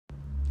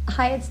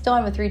Hi, it's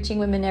Dawn with Reaching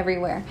Women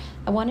Everywhere.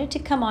 I wanted to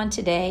come on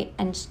today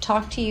and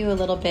talk to you a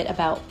little bit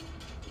about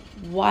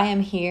why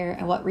I'm here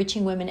and what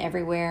Reaching Women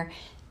Everywhere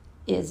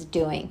is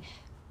doing.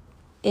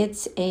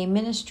 It's a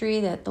ministry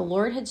that the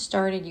Lord had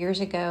started years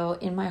ago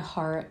in my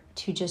heart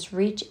to just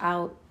reach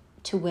out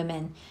to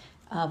women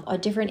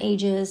of different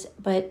ages,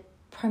 but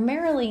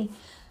primarily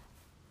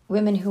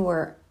women who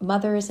are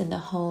mothers in the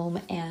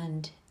home,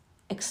 and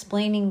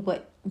explaining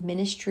what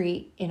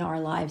ministry in our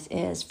lives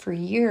is. For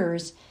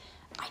years,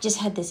 I just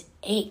had this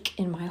ache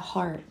in my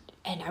heart,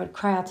 and I would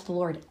cry out to the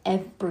Lord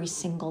every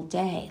single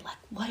day, like,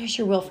 what is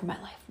your will for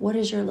my life? What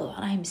is your will?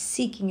 And I am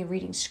seeking and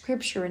reading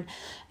scripture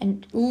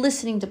and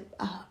listening to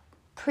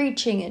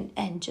preaching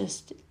and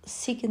just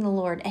seeking the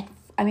Lord. And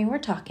I mean, we're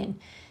talking,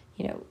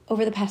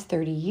 over the past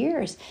 30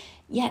 years.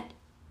 Yet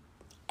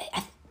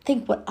I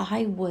think what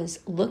I was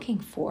looking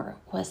for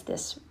was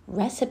this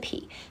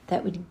recipe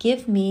that would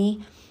give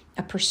me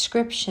a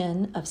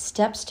prescription of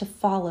steps to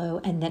follow,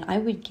 and then I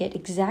would get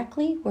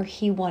exactly where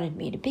He wanted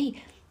me to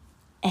be.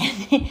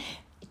 And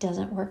it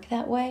doesn't work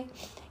that way.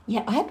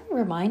 Yet I've been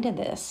reminded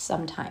this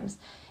sometimes.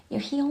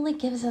 He only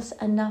gives us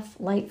enough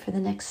light for the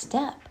next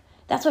step.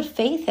 That's what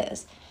faith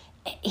is.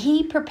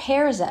 He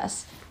prepares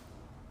us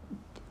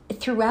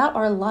throughout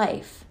our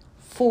life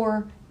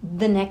for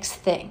the next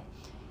thing.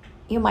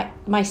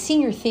 My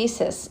senior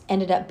thesis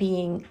ended up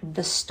being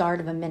the start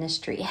of a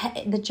ministry.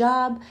 The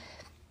job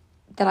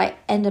that I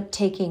end up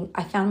taking,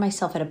 I found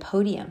myself at a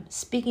podium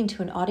speaking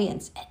to an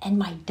audience, and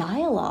my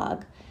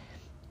dialogue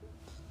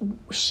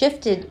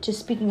shifted to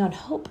speaking on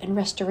hope and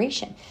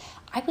restoration.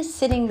 I was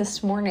sitting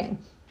this morning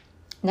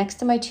next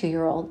to my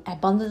 2-year-old. I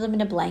bundled him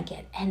in a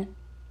blanket, and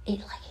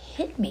it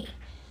hit me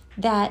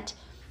that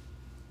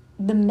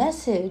the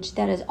message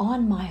that is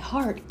on my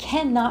heart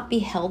cannot be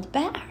held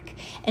back,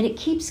 and it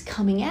keeps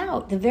coming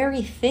out. The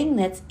very thing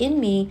that's in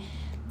me,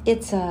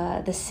 it's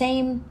the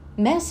same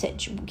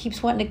message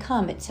keeps wanting to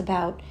come. It's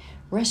about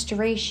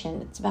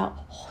restoration. It's about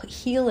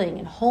healing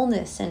and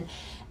wholeness and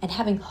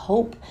having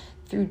hope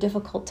through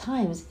difficult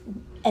times.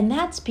 And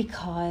that's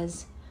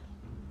because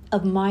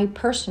of my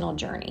personal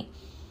journey.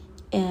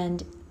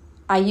 And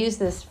I use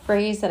this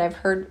phrase that I've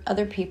heard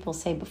other people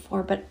say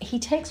before, but He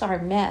takes our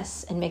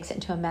mess and makes it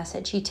into a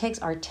message. He takes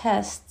our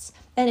tests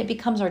and it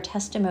becomes our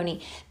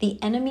testimony.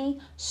 The enemy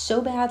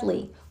so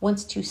badly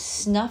wants to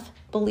snuff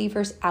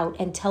believers out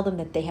and tell them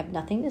that they have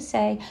nothing to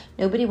say.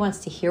 Nobody wants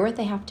to hear what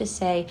they have to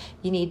say.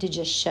 You need to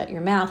just shut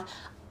your mouth.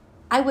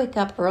 I wake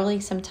up early,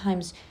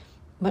 sometimes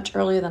much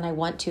earlier than I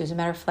want to. As a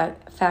matter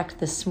of fact,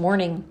 this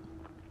morning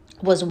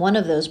was one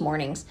of those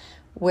mornings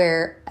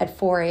where at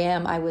 4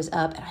 a.m. I was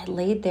up and I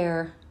laid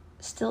there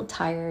still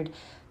tired,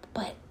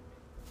 but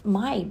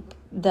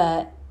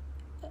the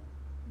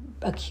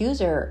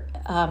accuser,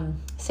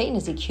 Satan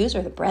is the accuser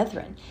of the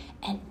brethren.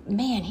 And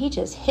man, he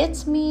just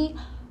hits me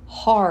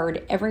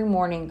hard every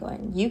morning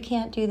going, you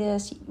can't do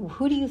this.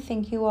 Who do you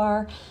think you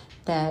are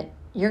that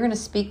you're going to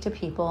speak to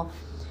people?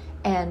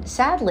 And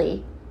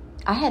sadly,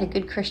 I had a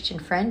good Christian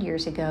friend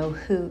years ago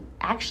who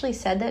actually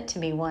said that to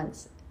me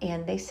once.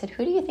 And they said,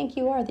 who do you think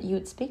you are that you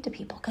would speak to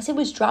people? Because it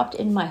was dropped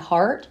in my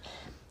heart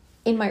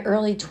in my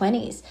early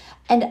 20s.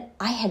 And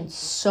I had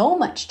so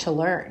much to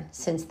learn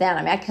since then. I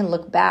mean, I can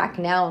look back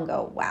now and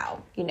go,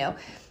 wow,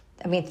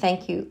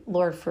 thank you,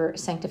 Lord, for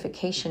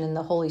sanctification and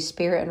the Holy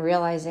Spirit, and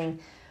realizing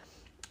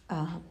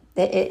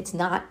that it's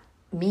not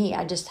me.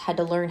 I just had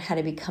to learn how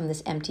to become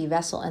this empty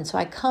vessel. And so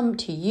I come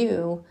to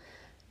you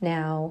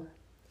now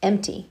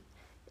empty,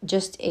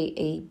 just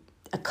a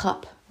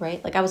cup,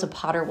 right? Like I was a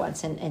potter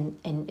once, and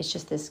it's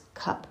just this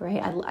cup,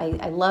 right?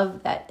 I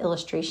love that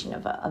illustration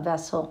of a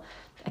vessel,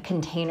 a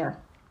container,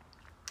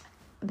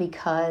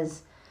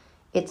 because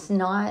it's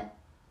not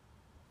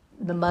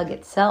the mug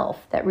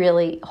itself that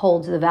really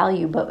holds the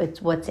value, but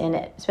it's what's in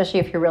it, especially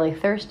if you're really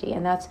thirsty.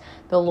 And that's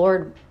the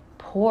Lord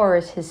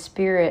pours His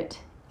Spirit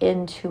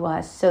into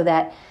us so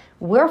that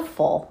we're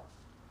full,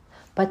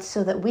 but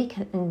so that we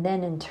can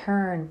then in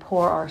turn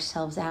pour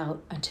ourselves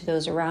out onto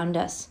those around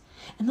us.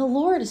 And the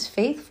Lord is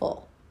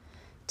faithful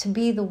to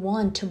be the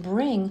one to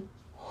bring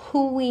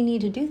who we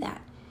need to do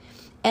that.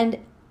 And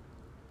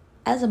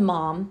as a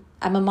mom,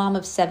 I'm a mom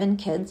of 7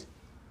 kids.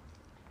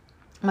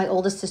 My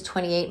oldest is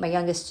 28, my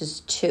youngest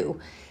is 2.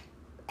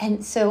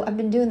 And so I've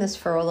been doing this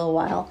for a little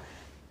while.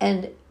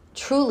 And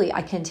truly,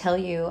 I can tell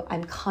you,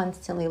 I'm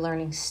constantly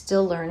learning,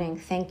 still learning.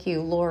 Thank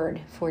you, Lord,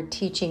 for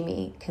teaching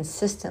me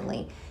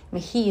consistently. I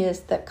mean, He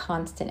is the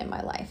constant in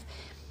my life.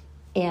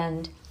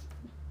 And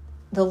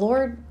the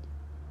Lord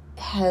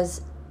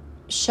has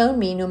shown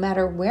me, no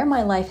matter where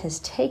my life has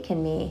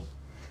taken me,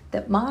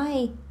 that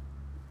my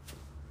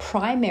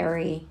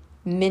primary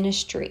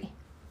ministry,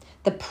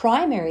 the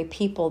primary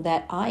people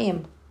that I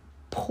am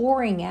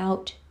pouring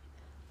out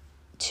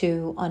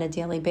to on a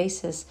daily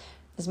basis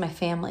is my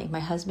family, my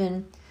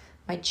husband,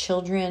 my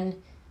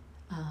children,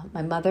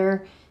 my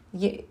mother.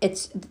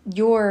 It's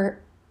your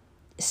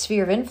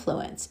sphere of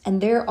influence.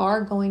 And there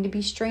are going to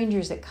be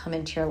strangers that come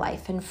into your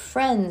life and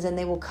friends, and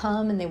they will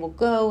come and they will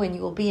go, and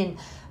you will be in,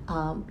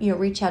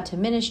 reach out to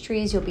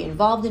ministries. You'll be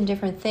involved in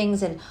different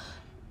things. And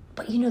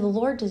But the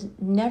Lord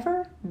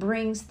never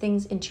brings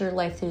things into your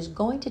life that is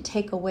going to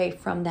take away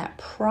from that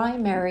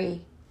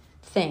primary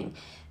thing,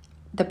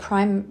 the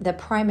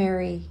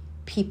primary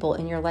people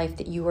in your life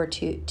that you are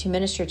to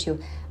minister to.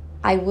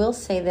 I will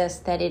say this,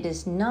 that it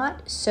is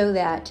not so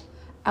that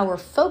our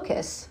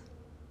focus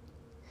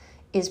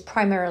is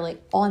primarily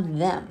on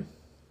them,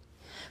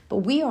 but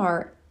we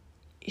are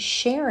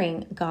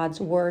sharing God's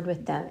word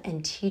with them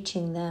and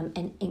teaching them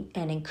and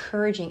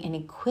encouraging and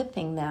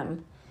equipping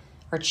them,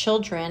 our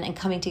children, and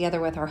coming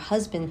together with our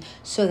husband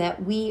so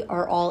that we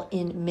are all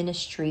in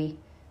ministry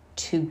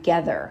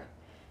together,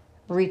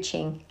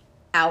 reaching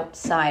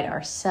outside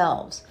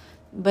ourselves.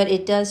 But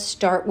it does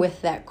start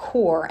with that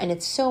core, and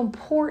it's so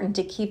important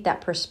to keep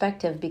that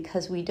perspective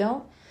because we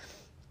don't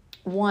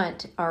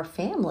want our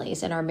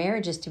families and our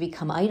marriages to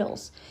become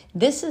idols.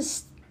 This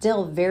is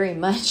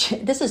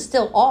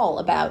still all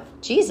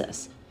about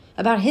Jesus,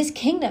 about his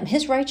kingdom,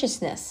 his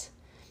righteousness.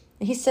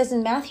 He says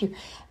in Matthew,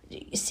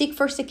 seek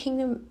first his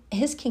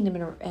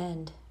kingdom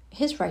and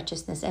his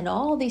righteousness, and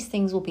all these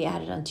things will be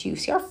added unto you.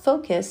 See, our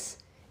focus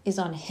is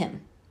on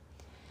him.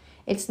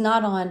 It's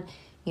not on,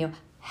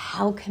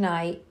 how can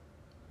I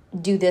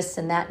do this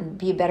and that and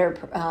be a better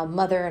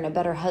mother and a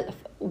better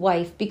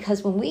wife,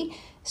 because when we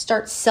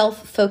start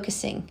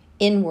self-focusing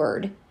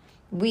inward,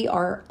 we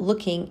are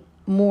looking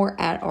more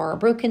at our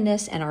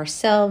brokenness and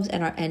ourselves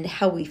and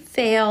how we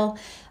fail,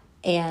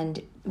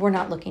 and we're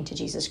not looking to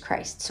Jesus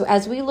Christ. So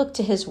as we look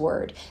to his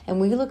word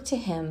and we look to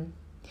him,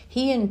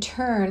 he in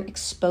turn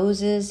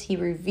exposes, he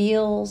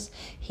reveals,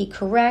 he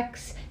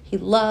corrects, he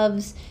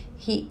loves,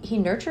 he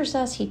nurtures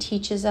us, he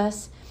teaches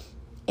us,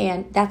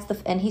 and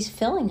and he's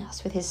filling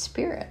us with his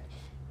spirit.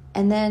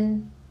 And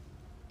then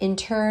in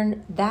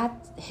turn,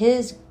 that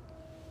his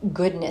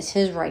goodness,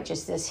 his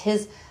righteousness,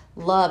 his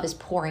love is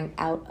pouring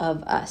out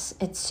of us.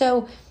 And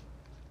so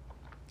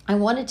I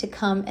wanted to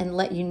come and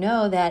let you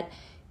know that,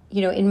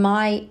 in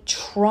my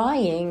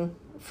trying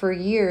for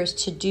years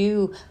to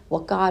do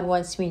what God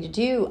wants me to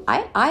do,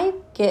 I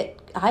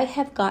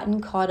have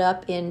gotten caught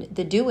up in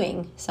the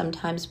doing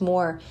sometimes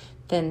more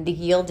than the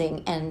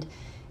yielding. And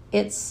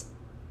it's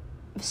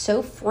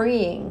so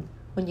freeing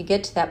when you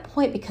get to that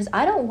point, because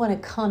I don't want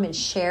to come and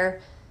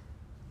share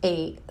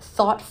a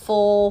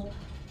thoughtful,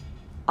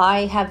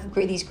 I have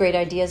these great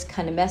ideas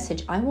kind of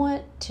message. I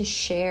want to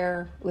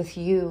share with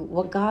you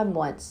what God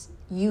wants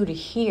you to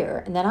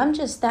hear. And that I'm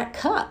just that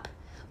cup.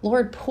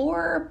 Lord,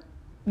 pour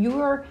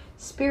your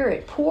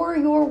spirit, pour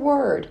your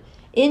word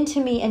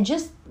into me, and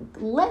just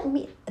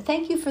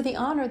thank you for the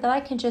honor that I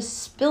can just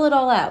spill it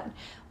all out,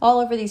 all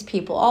over these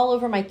people, all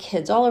over my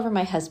kids, all over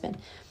my husband.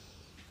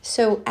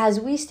 So as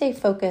we stay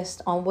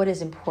focused on what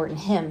is important,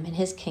 him and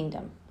his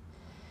kingdom,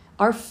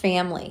 our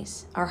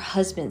families, our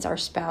husbands, our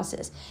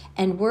spouses,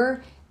 and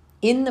we're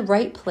in the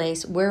right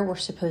place where we're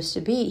supposed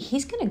to be,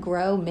 he's going to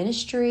grow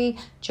ministry,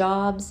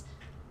 jobs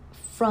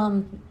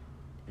from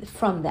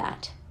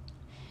that.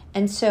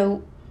 And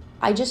so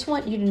I just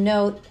want you to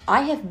know,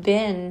 I have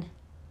been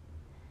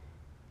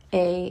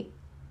a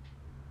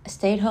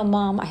stay-at-home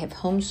mom. I have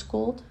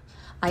homeschooled.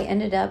 I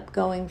ended up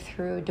going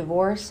through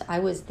divorce. I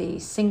was the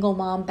single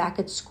mom back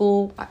at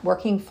school,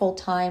 working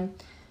full-time.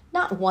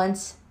 Not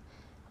once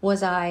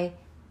was I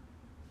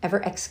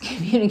ever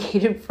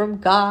excommunicated from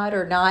God,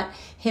 or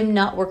him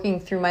not working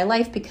through my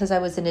life, because I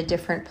was in a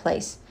different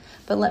place.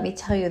 But let me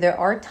tell you, there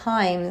are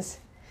times,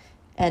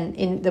 and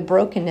in the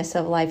brokenness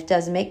of life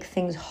does make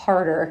things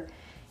harder.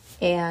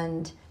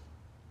 And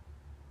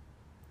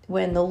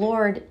when the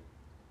Lord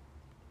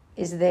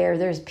is there,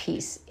 there's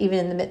peace, even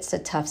in the midst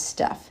of tough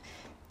stuff.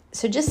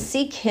 So just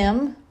seek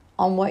him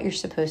on what you're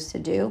supposed to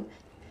do.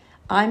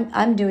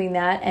 I'm doing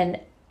that. And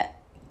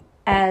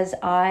as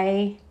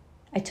I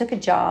took a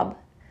job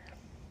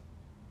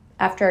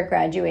after I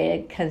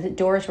graduated, because the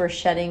doors were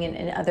shutting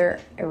in other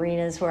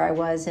arenas where I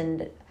was,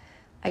 and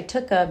I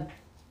took a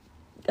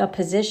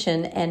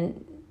position,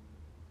 and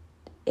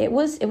it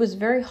was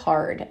very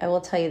hard. I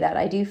will tell you that.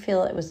 I do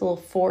feel it was a little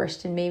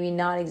forced and maybe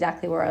not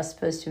exactly where I was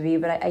supposed to be,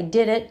 but I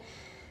did it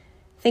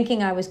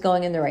thinking I was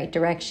going in the right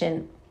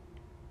direction.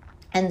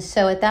 And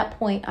so at that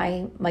point,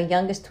 my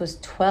youngest was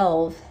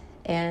 12,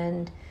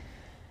 and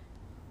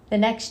the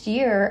next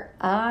year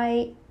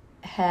I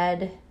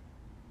had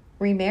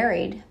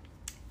remarried,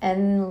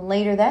 and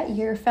later that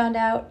year found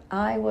out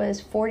I was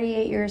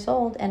 48 years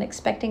old and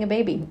expecting a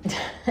baby.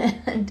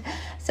 And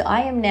so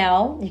I am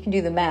now, you can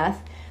do the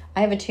math,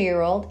 I have a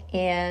 2-year-old,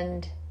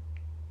 and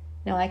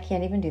no, I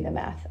can't even do the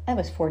math. I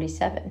was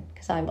 47,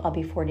 because I'll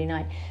be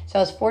 49. So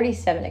I was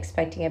 47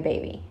 expecting a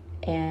baby,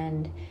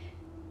 and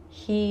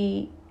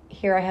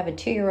here I have a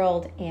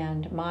 2-year-old,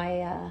 and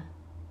my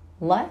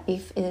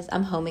life is,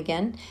 I'm home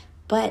again,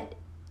 but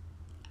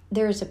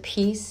there's a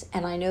peace,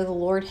 and I know the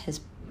Lord has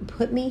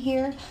put me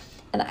here.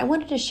 And I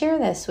wanted to share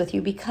this with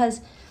you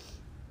because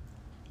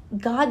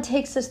God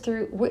takes us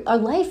through, our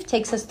life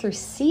takes us through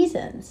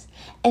seasons.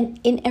 And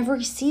in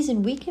every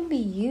season, we can be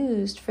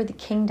used for the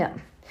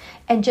kingdom.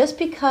 And just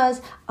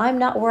because I'm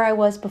not where I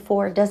was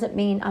before doesn't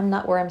mean I'm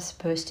not where I'm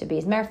supposed to be.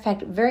 As a matter of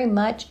fact, very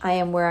much I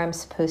am where I'm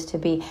supposed to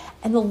be.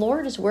 And the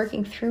Lord is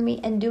working through me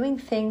and doing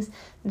things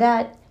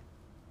that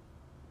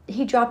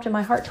He dropped in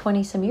my heart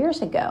 20 some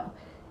years ago.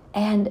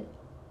 And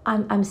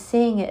I'm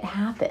seeing it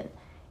happen.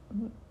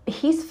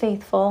 He's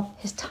faithful.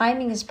 His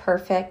timing is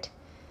perfect.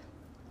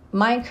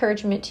 My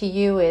encouragement to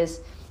you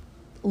is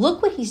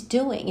look what He's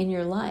doing in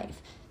your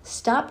life.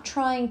 Stop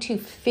trying to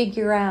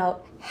figure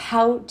out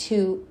how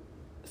to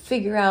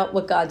figure out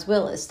what God's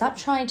will is. Stop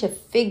trying to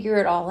figure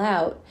it all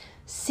out.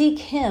 Seek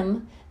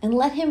Him and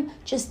let Him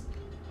just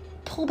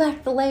pull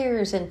back the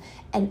layers and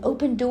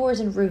open doors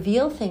and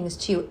reveal things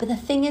to you. But the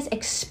thing is,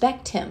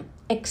 expect Him.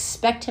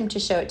 Expect Him to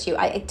show it to you.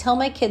 I tell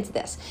my kids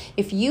this.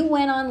 If you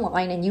went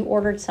online and you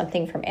ordered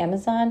something from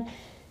Amazon,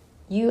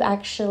 you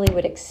actually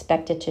would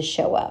expect it to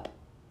show up.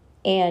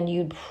 And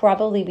you'd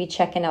probably be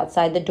checking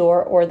outside the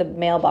door or the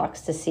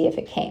mailbox to see if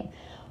it came.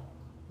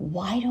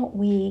 Why don't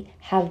we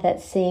have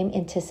that same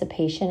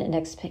anticipation and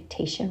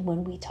expectation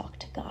when we talk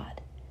to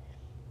God?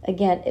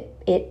 Again,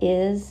 it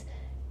is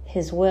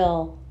His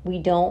will. We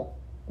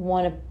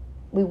want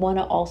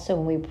to also,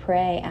 when we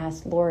pray,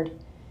 ask, Lord,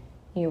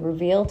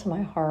 reveal to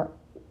my heart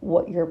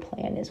what your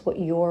plan is, what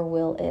your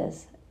will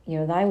is.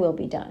 Thy will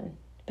be done.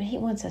 But He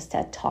wants us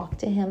to talk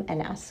to Him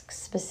and ask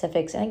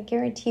specifics. And I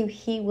guarantee you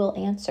He will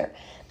answer.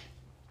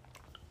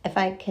 If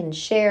I can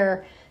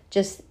share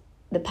just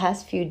the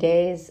past few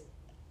days,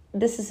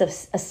 this is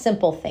a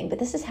simple thing, but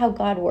this is how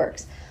God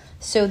works.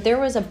 So there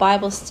was a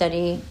Bible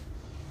study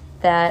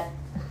that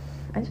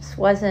I just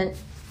wasn't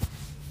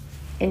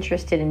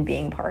interested in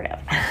being part of.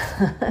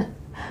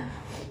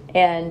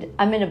 And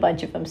I'm in a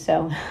bunch of them,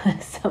 so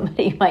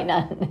somebody might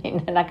not, they're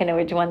not going to know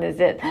which one this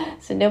is.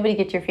 So nobody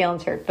get your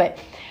feelings hurt. But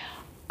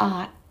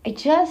I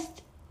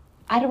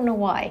don't know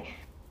why.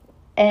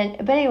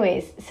 But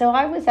anyways, so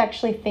I was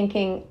actually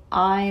thinking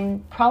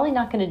I'm probably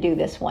not going to do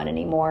this one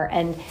anymore.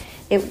 And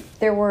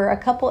there were a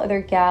couple other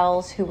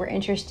gals who were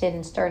interested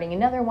in starting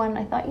another one.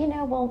 I thought,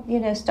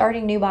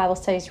 starting new Bible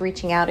studies,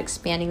 reaching out,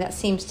 expanding, that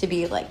seems to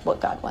be like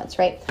what God wants,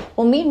 right?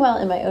 Well, meanwhile,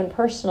 in my own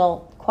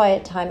personal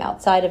quiet time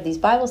outside of these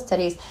Bible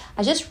studies,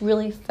 I just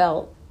really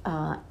felt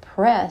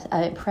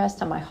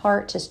impressed on my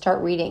heart to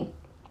start reading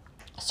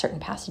certain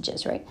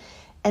passages, right?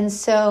 And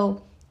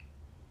so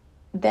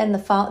then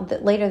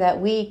later that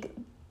week,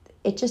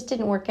 it just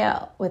didn't work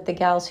out with the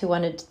gals who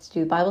wanted to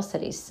do Bible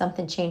studies.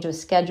 Something changed with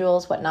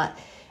schedules, whatnot.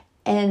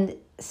 And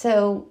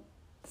so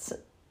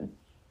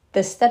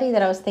the study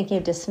that I was thinking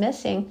of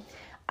dismissing,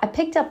 I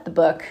picked up the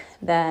book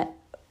that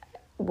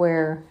we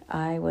were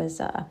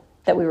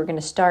going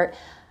to start.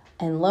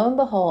 And lo and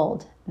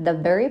behold, the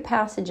very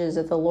passages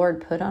that the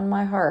Lord put on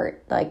my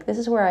heart, like this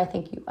is where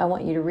I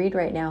want you to read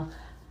right now,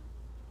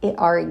 it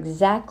are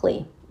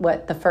exactly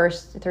what the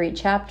first 3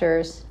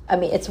 chapters,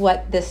 it's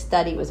what this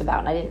study was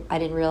about. And I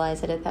didn't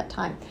realize it at that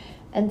time.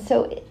 And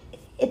so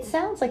it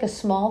sounds like a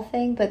small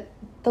thing, but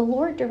the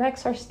Lord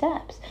directs our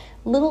steps.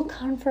 Little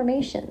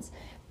confirmations.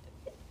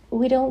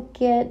 We don't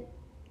get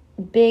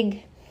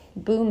big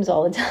booms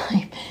all the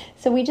time.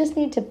 So we just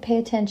need to pay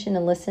attention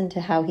and listen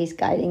to how He's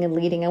guiding and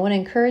leading. I want to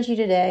encourage you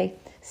today,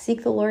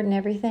 seek the Lord in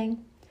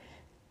everything.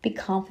 Be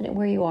confident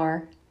where you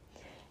are.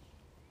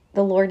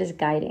 The Lord is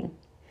guiding.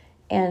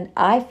 And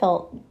I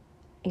felt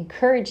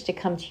encouraged to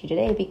come to you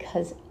today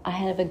because I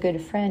have a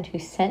good friend who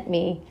sent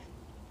me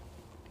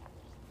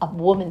a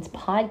woman's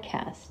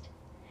podcast.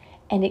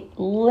 And it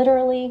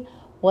literally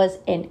was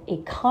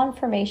a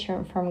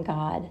confirmation from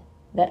God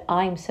that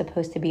I'm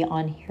supposed to be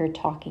on here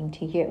talking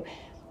to you.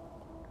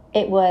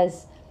 It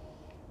was,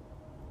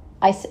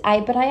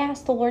 but I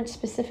asked the Lord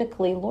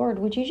specifically, Lord,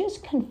 would you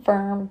just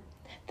confirm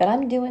that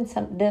I'm doing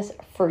this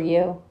for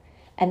you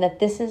and that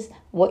this is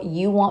what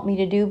you want me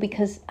to do?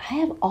 Because I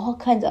have all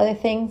kinds of other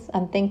things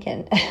I'm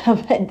thinking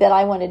that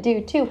I want to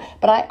do too,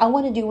 but I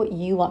want to do what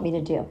you want me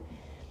to do.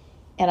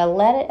 And I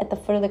led it at the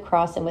foot of the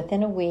cross, and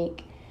within a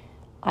week,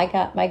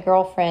 my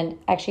girlfriend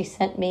actually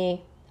sent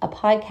me a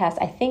podcast.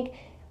 I think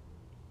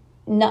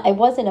it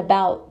wasn't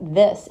about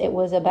this, it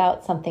was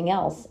about something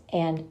else.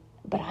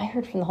 But I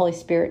heard from the Holy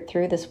Spirit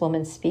through this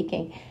woman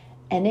speaking,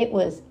 and it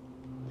was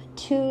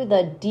to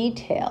the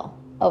detail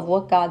of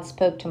what God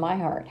spoke to my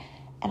heart.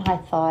 And I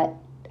thought,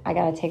 I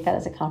got to take that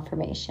as a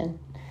confirmation.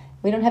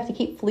 We don't have to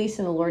keep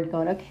fleecing the Lord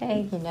going,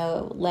 okay,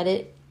 let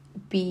it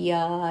be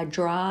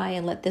dry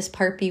and let this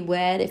part be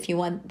wet if you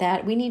want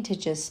that. We need to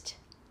just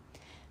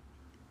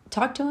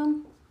talk to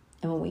Him.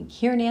 And when we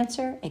hear an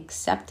answer,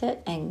 accept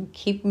it and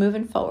keep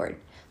moving forward.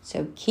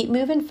 So keep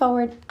moving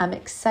forward. I'm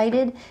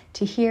excited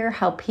to hear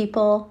how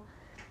people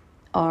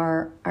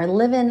are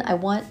living. I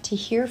want to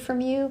hear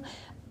from you.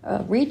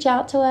 Reach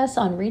out to us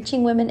on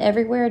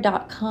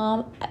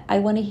reachingwomeneverywhere.com. I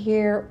want to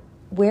hear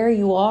where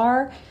you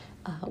are,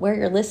 where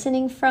you're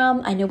listening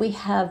from. I know we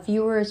have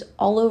viewers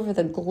all over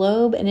the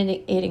globe, and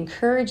it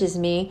encourages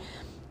me.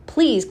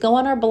 Please go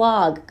on our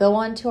blog, go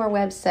on to our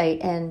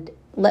website, and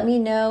let me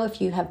know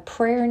if you have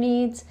prayer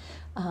needs,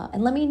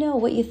 and let me know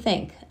what you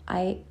think.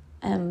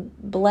 am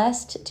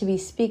blessed to be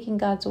speaking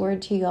God's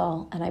word to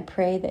y'all, and I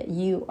pray that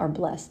you are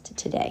blessed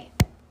today.